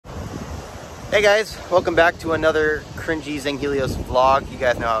Hey guys, welcome back to another cringy Zing Helios vlog. You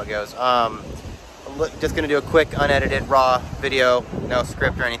guys know how it goes. Just gonna do a quick unedited raw video, no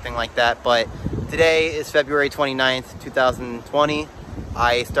script or anything like that, but today is February 29th, 2020.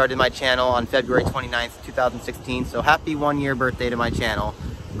 I started my channel on February 29th, 2016, so happy 1-year birthday to my channel.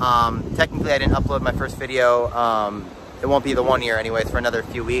 Technically I didn't upload my first video. It won't be the 1 year anyways for another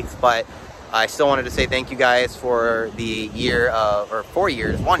few weeks, but I still wanted to say thank you guys for the year or 4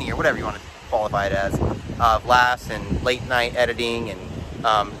 years, 1 year, whatever you want to qualify it as, of laughs and late night editing and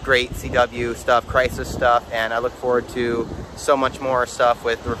great CW stuff, crisis stuff, and I look forward to so much more stuff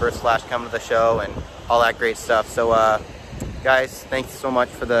with Reverse Flash coming to the show and all that great stuff. So guys, thanks so much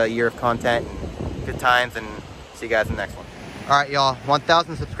for the year of content and good times, and see you guys in the next one. All right, y'all,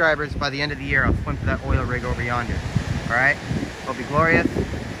 1,000 subscribers by the end of the year. I'll swim to that oil rig over yonder. All right, it'll be glorious,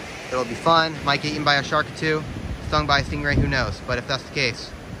 it'll be fun, might get eaten by a shark or two, stung by a stingray, who knows, but if that's the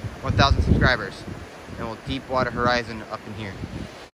case, 1,000 subscribers, and we'll deep water horizon up in here.